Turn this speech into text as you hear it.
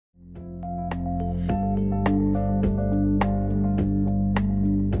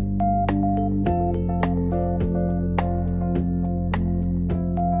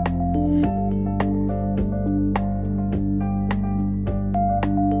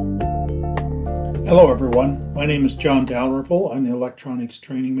Hello everyone, my name is John Dalrymple. I'm the Electronics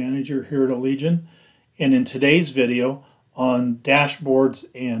Training Manager here at Allegion, and in today's video on dashboards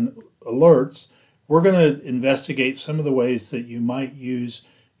and alerts, we're going to investigate some of the ways that you might use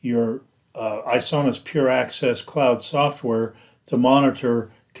your ISONAS Pure Access Cloud software to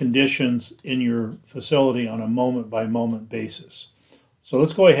monitor conditions in your facility on a moment-by-moment basis. So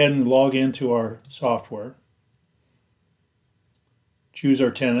let's go ahead and log into our software, choose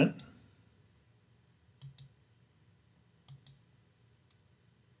our tenant,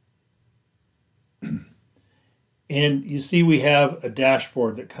 and you see we have a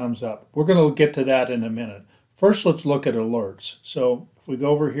dashboard that comes up. We're going to get to that in a minute. First, let's look at alerts. So if we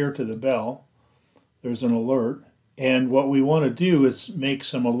go over here to the bell, there's an alert. And what we want to do is make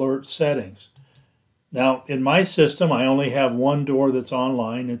some alert settings. Now, in my system, I only have one door that's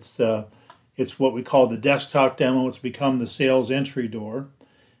online. It's what we call the desktop demo. It's become the sales entry door.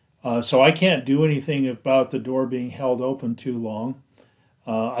 So I can't do anything about the door being held open too long.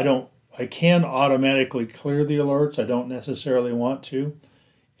 I can automatically clear the alerts. I don't necessarily want to,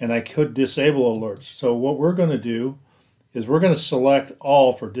 and I could disable alerts. So what we're going to do is we're going to select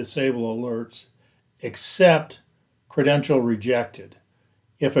all for disable alerts except credential rejected.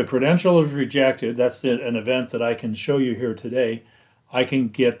 If a credential is rejected, that's an event that I can show you here today, I can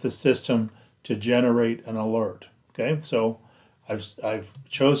get the system to generate an alert. Okay, so I've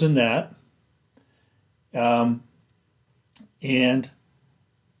chosen that, and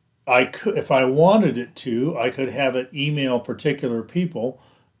I could, if I wanted it to, I could have it email particular people,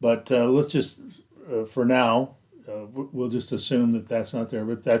 but let's just, for now, we'll just assume that that's not there,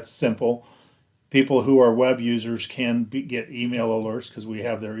 but that's simple. People who are web users can get email alerts because we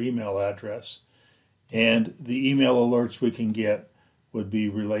have their email address, and the email alerts we can get would be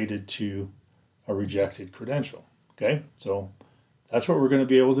related to a rejected credential. Okay, so that's what we're going to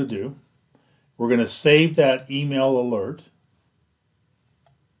be able to do. We're going to save that email alert.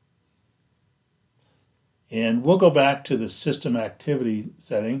 And we'll go back to the system activity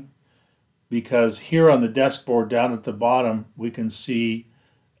setting because here on the desk board down at the bottom, we can see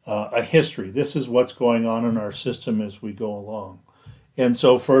a history. This is what's going on in our system as we go along. And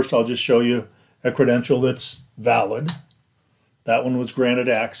so first I'll just show you a credential that's valid. That one was granted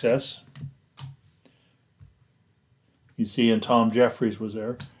access. You see, and Tom Jeffries was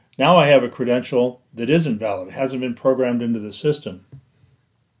there. Now I have a credential that isn't valid. It hasn't been programmed into the system.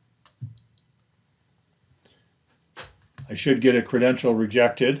 I should get a credential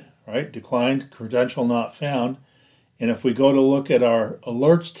rejected, right? Declined, credential not found. And if we go to look at our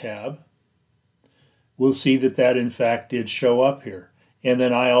alerts tab, we'll see that that in fact did show up here. And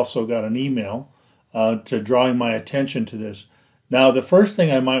then I also got an email to drawing my attention to this. Now, the first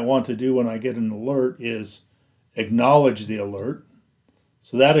thing I might want to do when I get an alert is acknowledge the alert.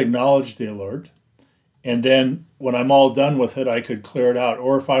 So that acknowledged the alert. And then when I'm all done with it, I could clear it out.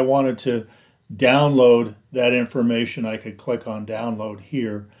 Or if I wanted to download that information, I could click on download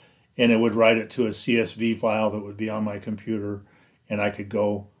here and it would write it to a CSV file that would be on my computer, and I could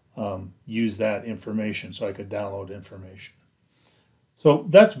go use that information, so I could download information. So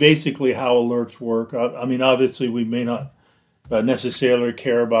that's basically how alerts work. I mean, obviously we may not necessarily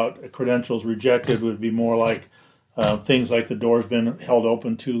care about credentials rejected. It would be more like things like the door's been held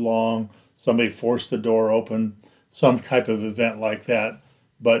open too long, somebody forced the door open, some type of event like that.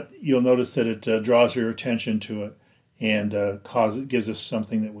 But you'll notice that it draws your attention to it and gives us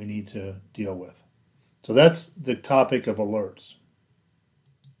something that we need to deal with. So that's the topic of alerts.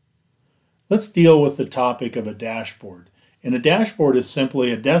 Let's deal with the topic of a dashboard. And a dashboard is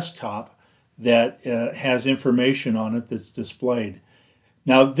simply a desktop that has information on it that's displayed.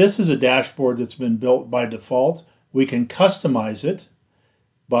 Now, this is a dashboard that's been built by default. We can customize it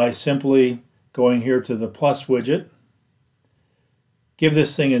by simply going here to the plus widget, give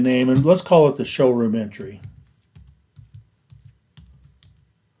this thing a name, and let's call it the showroom entry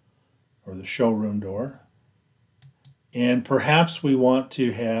or the showroom door. And perhaps we want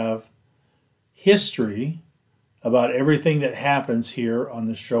to have history about everything that happens here on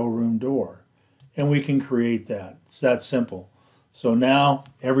the showroom door. And we can create that. It's that simple. So now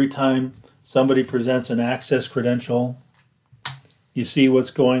every time somebody presents an access credential, you see what's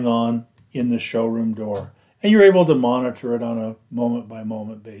going on in the showroom door. And you're able to monitor it on a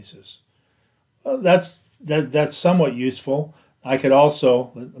moment-by-moment basis. That's somewhat useful. I could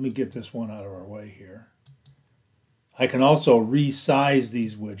also, let me get this one out of our way here. I can also resize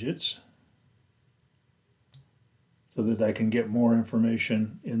these widgets so that I can get more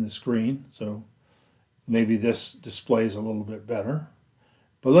information in the screen. So maybe this displays a little bit better.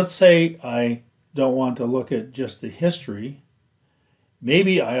 But let's say I don't want to look at just the history.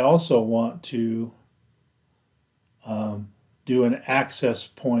 Maybe I also want to do an access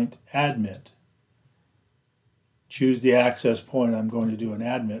point admit. Choose the access point I'm going to do an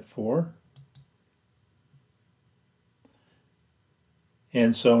admit for.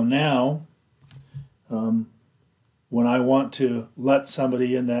 And so now, when I want to let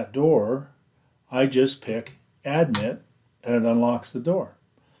somebody in that door, I just pick admit and it unlocks the door.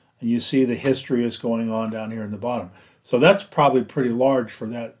 And you see the history is going on down here in the bottom. So that's probably pretty large for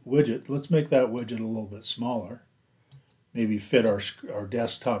that widget. Let's make that widget a little bit smaller. Maybe fit our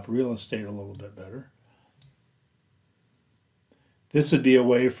desktop real estate a little bit better. This would be a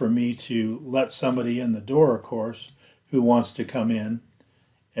way for me to let somebody in the door, of course, who wants to come in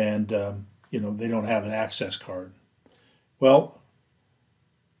and they don't have an access card. Well,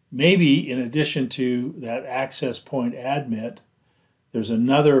 maybe in addition to that access point admit, there's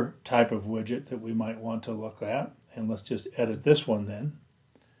another type of widget that we might want to look at. And let's just edit this one then.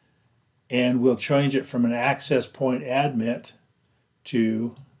 And we'll change it from an access point admit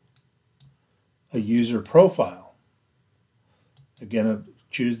to a user profile. Again,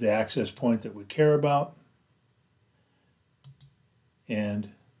 choose the access point that we care about. And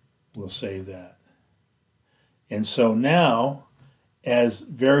we'll save that. And so now, as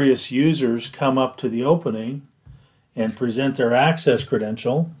various users come up to the opening and present their access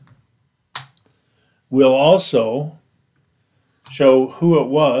credential, we'll also show who it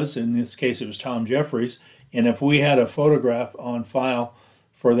was. In this case, it was Tom Jeffries. And if we had a photograph on file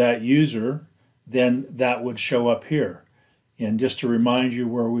for that user, then that would show up here. And just to remind you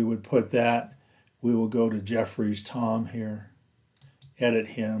where we would put that, we will go to Jeffries Tom here, edit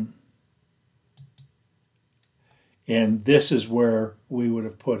him. And this is where we would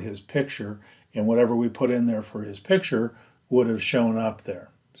have put his picture, and whatever we put in there for his picture would have shown up there.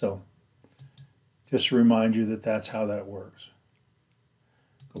 So just to remind you that that's how that works.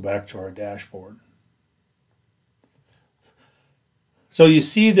 Go back to our dashboard. So you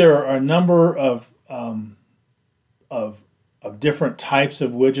see there are a number of different types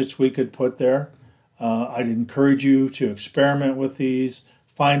of widgets we could put there. I'd encourage you to experiment with these,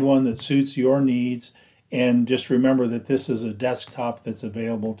 find one that suits your needs, and just remember that this is a desktop that's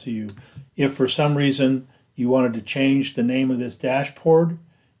available to you. If for some reason you wanted to change the name of this dashboard,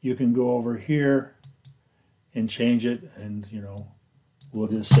 you can go over here and change it, and we'll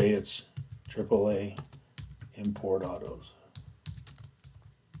just say it's AAA Import Autos.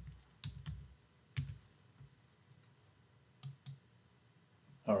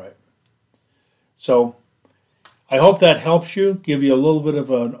 All right. So I hope that helps you, give you a little bit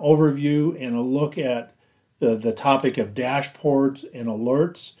of an overview and a look at the topic of dashboards and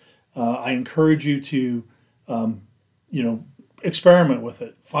alerts. I encourage you to, experiment with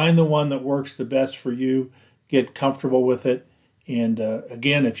it. Find the one that works the best for you. Get comfortable with it. And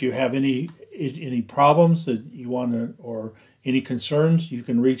again, if you have any problems that you want to, or any concerns, you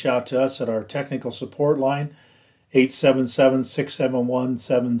can reach out to us at our technical support line,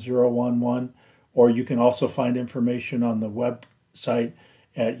 877-671-7011, or you can also find information on the website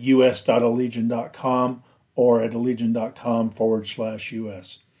at us.allegion.com or at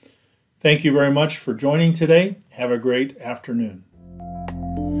allegion.com/US. Thank you very much for joining today. Have a great afternoon.